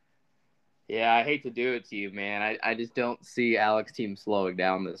 Yeah, I hate to do it to you, man. I just don't see Alex's team slowing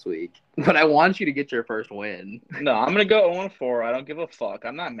down this week. But I want you to get your first win. No, I'm going to go 0-4. I don't give a fuck.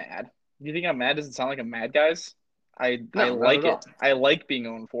 I'm not mad. You think I'm mad? Does it sound like I'm mad, guys? I like it. I like being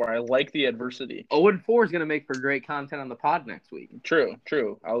 0-4. I like the adversity. 0-4 is going to make for great content on the pod next week. True.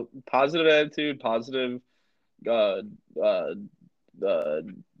 Positive attitude, positive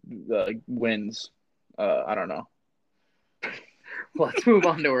wins. I don't know. Let's move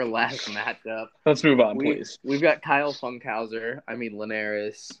on to our last matchup. Let's move on, please. We've got Kyle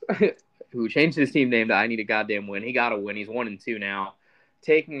Linares, who changed his team name to I Need a Goddamn Win. He got a win. He's 1-2 now,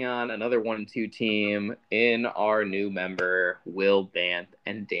 taking on another 1-2 team in our new member, Will Banth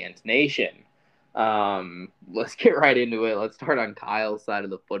and Dance Nation. Let's get right into it. Let's start on Kyle's side of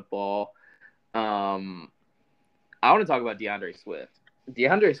the football. I want to talk about DeAndre Swift.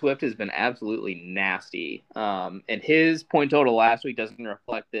 DeAndre Swift has been absolutely nasty. And his point total last week doesn't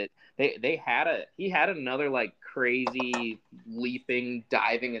reflect it. He had another like crazy leaping,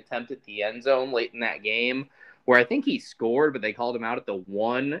 diving attempt at the end zone late in that game where I think he scored, but they called him out at the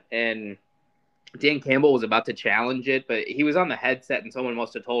 1, and Dan Campbell was about to challenge it, but he was on the headset and someone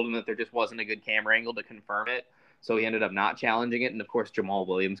must have told him that there just wasn't a good camera angle to confirm it. So he ended up not challenging it. And of course, Jamal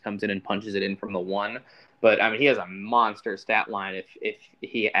Williams comes in and punches it in from the 1. But I mean, he has a monster stat line if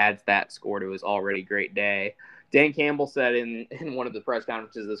he adds that score to his already great day. Dan Campbell said in one of the press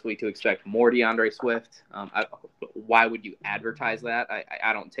conferences this week to expect more DeAndre Swift. Why would you advertise that?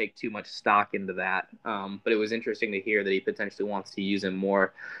 I don't take too much stock into that. But it was interesting to hear that he potentially wants to use him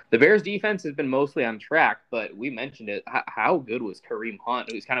more. The Bears defense has been mostly on track, but we mentioned it. How good was Kareem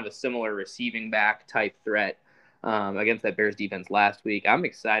Hunt, who's kind of a similar receiving back type threat against that Bears defense last week? I'm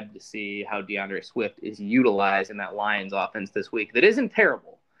excited to see how DeAndre Swift is utilized in that Lions offense this week. That isn't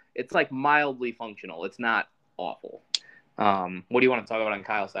terrible. It's like mildly functional. It's not awful. What do you want to talk about on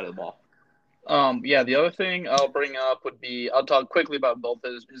Kyle's side of the ball? The other thing I'll bring up would be I'll talk quickly about both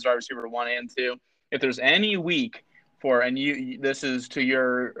his wide receiver 1 and 2. If there's any week for, and this is to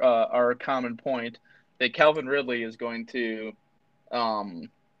your our common point, that Calvin Ridley is going to I might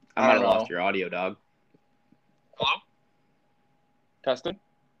have lost your audio, dog. Hello? Testing?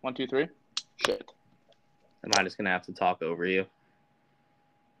 1, 2, 3. Shit. Am I just gonna have to talk over you?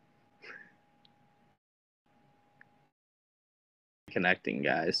 Connecting,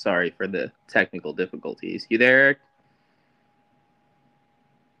 guys. Sorry for the technical difficulties. You there, Eric?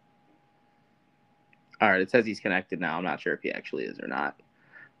 All right, it says he's connected now. I'm not sure if he actually is or not.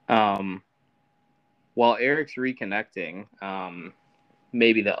 While Eric's reconnecting,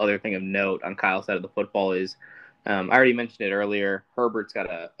 maybe the other thing of note on Kyle's side of the football is I already mentioned it earlier. Herbert's got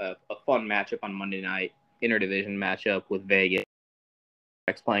a fun matchup on Monday night, interdivision matchup with Vegas.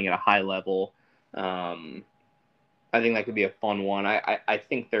 Playing at a high level. I think that could be a fun one. I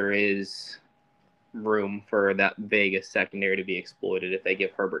think there is room for that Vegas secondary to be exploited if they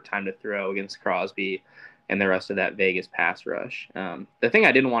give Herbert time to throw against Crosby and the rest of that Vegas pass rush. The thing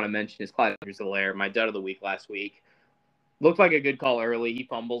I didn't want to mention is Clyde Edwards-Helaire, my dud of the week last week. Looked like a good call early. He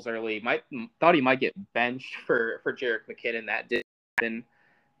fumbles early. Thought he might get benched for Jerick McKinnon. That didn't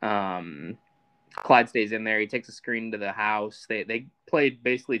happen. Clyde stays in there. He takes a screen to the house. They played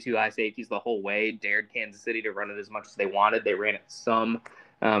basically 2 high safeties the whole way, dared Kansas City to run it as much as they wanted. They ran it some,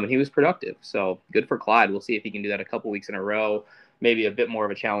 and he was productive. So good for Clyde. We'll see if he can do that a couple weeks in a row. Maybe a bit more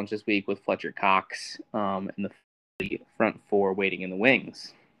of a challenge this week with Fletcher Cox and the front 4 waiting in the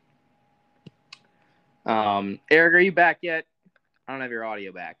wings. Eric, are you back yet? I don't have your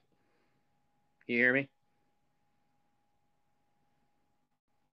audio back. Can you hear me?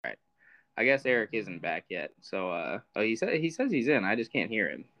 I guess Eric isn't back yet. So he says he's in. I just can't hear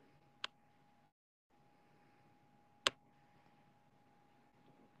him.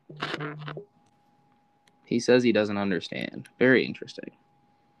 He says he doesn't understand. Very interesting.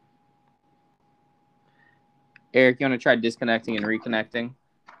 Eric, you want to try disconnecting and reconnecting?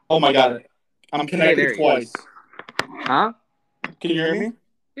 Oh my God. I'm connected twice. Huh? Can you hear me?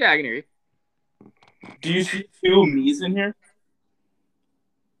 Yeah, I can hear you. Do you see 2 me's in here?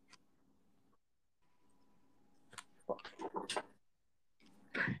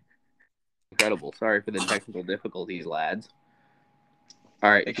 Incredible. Sorry for the technical difficulties, lads. All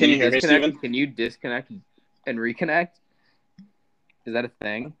right. Can you hear me, Steven? Can you disconnect and reconnect? Is that a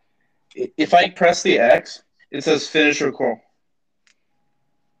thing? If I press the X, it says finish record.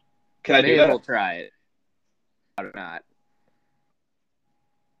 Can I do that? We'll try it. Or not.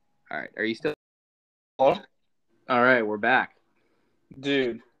 All right. Are you still? Hello? All right. We're back.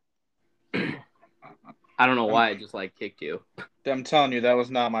 Dude. I don't know why I just kicked you. I'm telling you, that was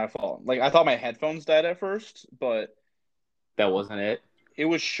not my fault. I thought my headphones died at first, but that wasn't it. It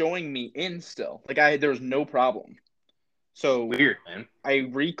was showing me in still. There was no problem. So weird, man. I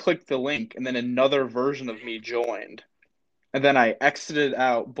re-clicked the link, and then another version of me joined, and then I exited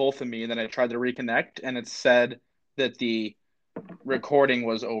out both of me, and then I tried to reconnect, and it said that the recording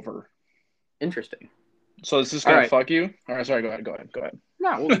was over. Interesting. So is this gonna fuck you? All right, sorry. Go ahead.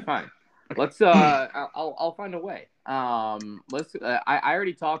 No, we'll be fine. Let's. I'll find a way. Let's. I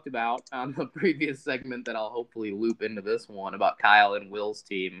already talked about on the previous segment that I'll hopefully loop into this one about Kyle and Will's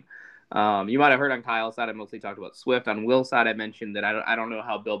team. You might have heard on Kyle's side, I mostly talked about Swift. On Will's side, I mentioned that I don't know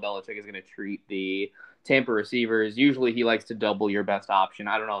how Bill Belichick is going to treat the Tampa receivers. Usually, he likes to double your best option.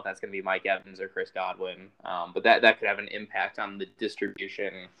 I don't know if that's going to be Mike Evans or Chris Godwin, but that could have an impact on the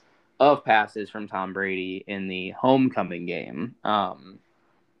distribution of passes from Tom Brady in the homecoming game.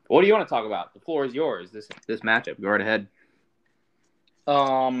 What do you want to talk about? The floor is yours. This matchup. Go right ahead.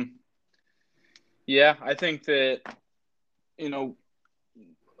 Yeah, I think that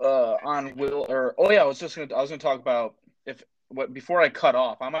on Will I was gonna talk about before I cut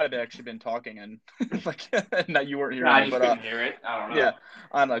off. I might have actually been talking and not you weren't here. I just couldn't hear it. I don't know. Yeah,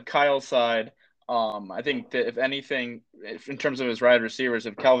 on Kyle's side, I think that if anything, in terms of his wide receivers,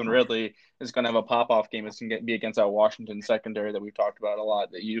 if Calvin Ridley is going to have a pop-off game, it's going to be against that Washington secondary that we've talked about a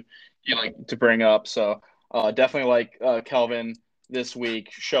lot that you like to bring up. So definitely like Calvin this week,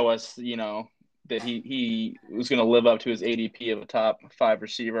 show us, that he was going to live up to his ADP of a top 5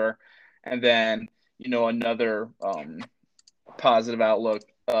 receiver. And then, another positive outlook,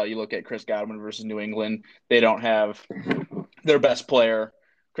 you look at Chris Godwin versus New England. They don't have their best player.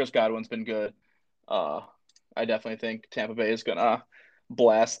 Chris Godwin's been good. I definitely think Tampa Bay is going to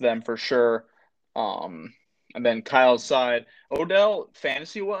blast them for sure. And then Kyle's side, Odell,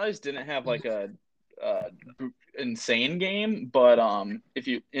 fantasy-wise, didn't have like a insane game, but if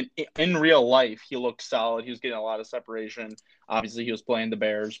you in real life, he looked solid. He was getting a lot of separation. Obviously, he was playing the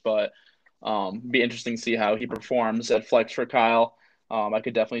Bears, but be interesting to see how he performs at flex for Kyle. I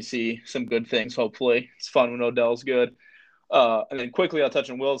could definitely see some good things. Hopefully, it's fun when Odell's good. And then quickly, I'll touch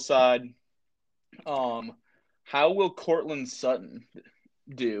on Will's side. How will Courtland Sutton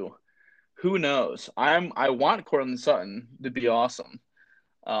do? Who knows? I want Courtland Sutton to be awesome,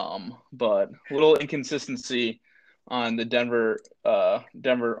 but a little inconsistency on the Denver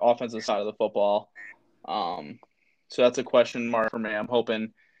offensive side of the football. So that's a question mark for me. I'm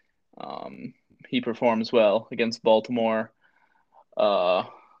hoping he performs well against Baltimore. So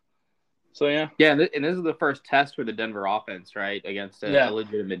yeah, and this is the first test for the Denver offense, right, against a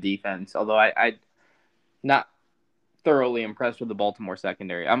legitimate defense. Although I not thoroughly impressed with the Baltimore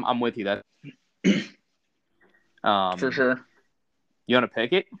secondary. I'm with you that for sure. You want to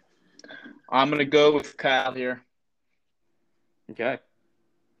pick it? I'm gonna go with Kyle here. Okay.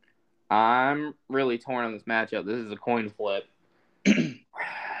 I'm really torn on this matchup. This is a coin flip.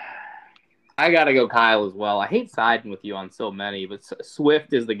 I gotta go Kyle as well. I hate siding with you on so many, but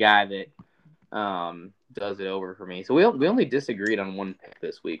Swift is the guy that does it over for me. So we only disagreed on one pick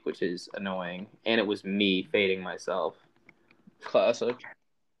this week, which is annoying, and it was me fading myself. Classic.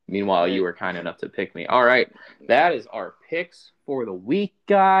 Meanwhile, you were kind enough to pick me. All right, that is our picks for the week,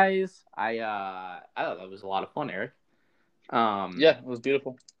 guys. I thought that was a lot of fun, Eric. Yeah, it was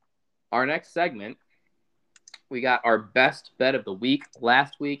beautiful. Our next segment, we got our best bet of the week.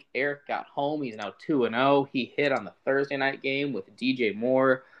 Last week, Eric got home. He's now 2-0. He hit on the Thursday night game with DJ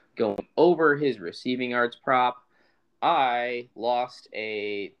Moore going over his receiving yards prop. I lost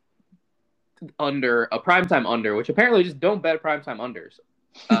a primetime under, which apparently just don't bet primetime unders.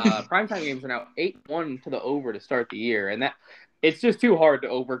 Primetime games are now 8-1 to the over to start the year, and that it's just too hard to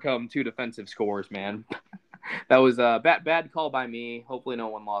overcome 2 defensive scores, man. That was a bad call by me. Hopefully no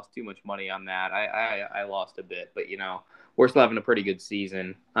one lost too much money on that. I lost a bit, but we're still having a pretty good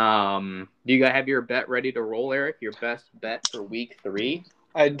season. Do you guys have your bet ready to roll, Eric? Your best bet for week 3?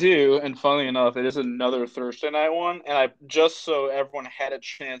 I do, and funnily enough, it is another Thursday night one, and I just so everyone had a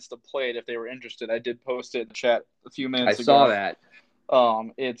chance to play it if they were interested, I did post it in the chat a few minutes ago. I saw that.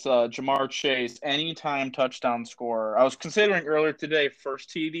 It's Ja'Marr Chase, anytime touchdown scorer. I was considering earlier today first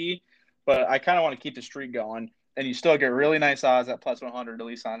TD, but I kind of want to keep the streak going, and you still get really nice odds at plus 100, at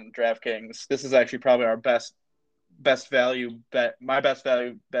least on DraftKings. This is actually probably our best value bet, my best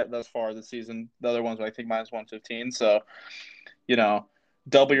value bet thus far this season. The other ones, I think, minus 115. So,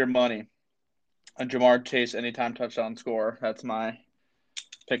 double your money on Ja'Marr Chase, anytime touchdown score. That's my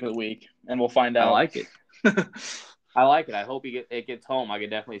pick of the week, and we'll find out. I like it. I like it. I hope it gets home. I could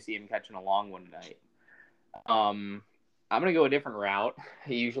definitely see him catching a long one tonight. I'm gonna go a different route.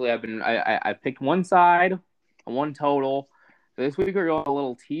 Usually, I picked one side, one total. So this week we're going a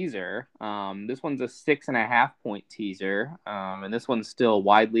little teaser. This one's a 6.5 point teaser, and this one's still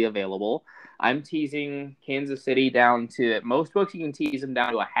widely available. I'm teasing Kansas City down to, at most books you can tease them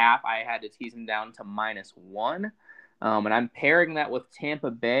down to a half. I had to tease them down to -1, and I'm pairing that with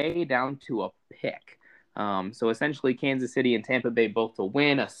Tampa Bay down to a pick. So essentially, Kansas City and Tampa Bay both to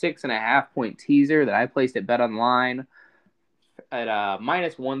win, a 6.5-point teaser that I placed at Bet Online at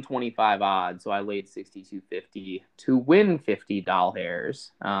minus 125 odds. So I laid 62.50 to win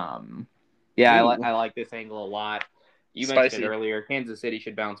 $50. I like this angle a lot. You mentioned it earlier. Kansas City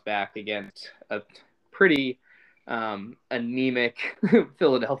should bounce back against a pretty anemic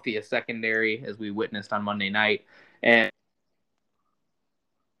Philadelphia secondary, as we witnessed on Monday night. And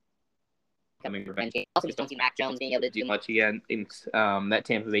coming revenge game. Also, just don't see Mac Jones being able to do much against that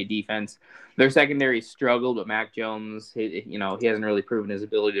Tampa Bay defense. Their secondary struggled, but Mac Jones, he hasn't really proven his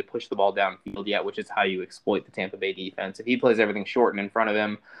ability to push the ball downfield yet, which is how you exploit the Tampa Bay defense. If he plays everything short and in front of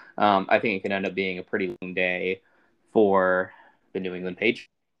him, I think it could end up being a pretty long day for the New England Patriots.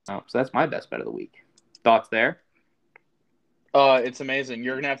 So that's my best bet of the week. Thoughts there? It's amazing.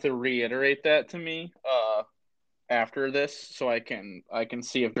 You're gonna have to reiterate that to me after this, so I can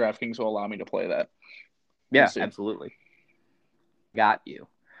see if DraftKings will allow me to play that. Yeah, absolutely. Got you.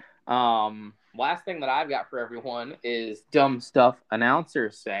 Last thing that I've got for everyone is dumb stuff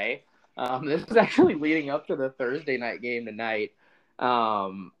announcers say. This is actually leading up to the Thursday night game tonight.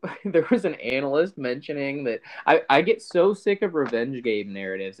 There was an analyst mentioning that I get so sick of revenge game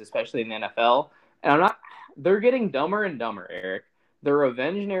narratives, especially in the NFL, and they're getting dumber and dumber, Eric. The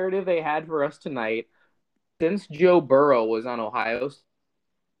revenge narrative they had for us tonight, since Joe Burrow was on Ohio State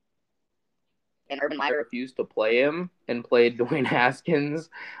and Urban Meyer refused to play him and played Dwayne Haskins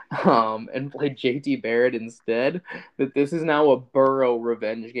and played J.T. Barrett instead, that this is now a Burrow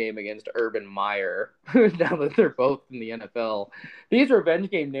revenge game against Urban Meyer now that they're both in the NFL. These revenge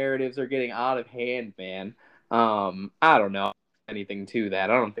game narratives are getting out of hand, man. I don't know anything to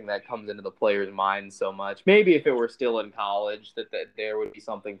that. I don't think that comes into the player's mind so much. Maybe if it were still in college that there would be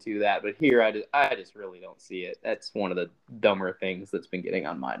something to that, but here I just really don't see it. That's one of the dumber things that's been getting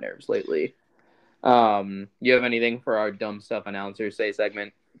on my nerves lately. You have anything for our dumb stuff announcers say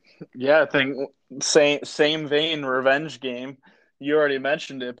segment? Yeah, I think same vein, revenge game. You already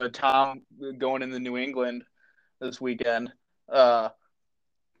mentioned it, but Tom going into New England this weekend.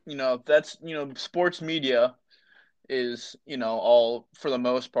 That's sports media is, all for the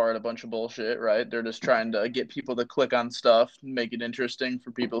most part a bunch of bullshit, right? They're just trying to get people to click on stuff, make it interesting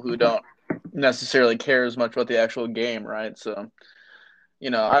for people who don't necessarily care as much about the actual game, right? So,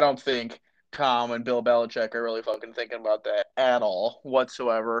 I don't think Tom and Bill Belichick are really fucking thinking about that at all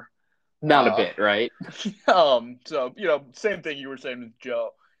whatsoever. Not a bit, right? So, same thing you were saying with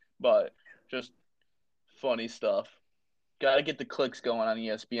Joe, but just funny stuff. Gotta get the clicks going on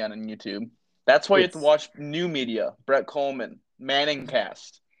ESPN and YouTube. That's why you have to watch new media. Brett Coleman,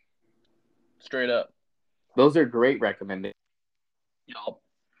 Manningcast. Straight up. Those are great recommendations.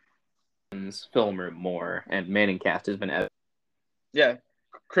 Film Room more, and Manningcast has been. Yeah,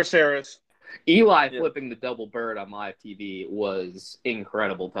 Chris Harris. Eli flipping the double bird on live TV was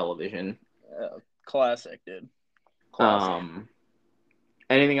incredible television. Classic, dude. Classic.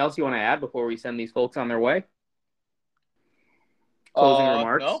 Anything else you want to add before we send these folks on their way? Closing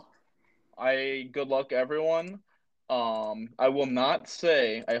remarks? No. Good luck, everyone. I will not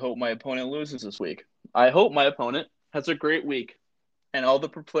say I hope my opponent loses this week. I hope my opponent has a great week and all the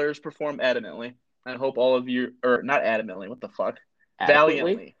players perform adamantly. I hope all of you, or not adamantly, what the fuck?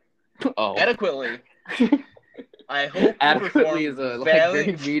 Valiantly. Oh. Adequately. I hope adequately is a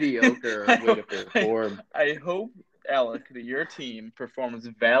very mediocre way to perform. I hope, Alec, that your team performs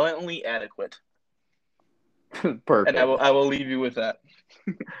valiantly adequate. Perfect. And I will leave you with that.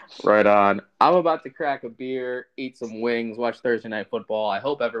 Right on. I'm about to crack a beer, eat some wings, watch Thursday Night Football. I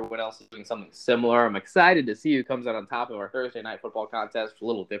hope everyone else is doing something similar. I'm excited to see who comes out on top of our Thursday Night Football contest. It's a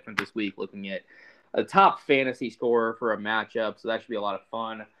little different this week, looking at a top fantasy scorer for a matchup, so that should be a lot of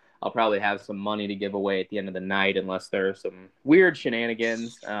fun. I'll probably have some money to give away at the end of the night unless there's some weird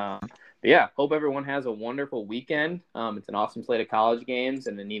shenanigans. But yeah, hope everyone has a wonderful weekend. It's an awesome slate of college games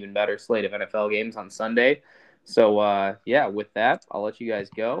and an even better slate of NFL games on Sunday. So, with that, I'll let you guys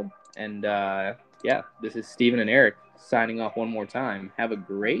go. And, this is Steven and Eric signing off one more time. Have a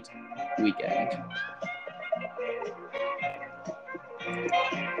great weekend.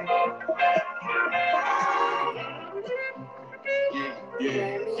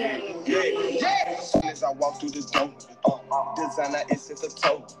 Soon as I walk through the door, designer is in the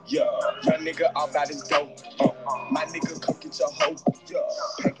toe. Yeah, your nigga all about his dope. My nigga come get your hoe. Yeah,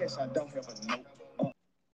 package I don't have a note.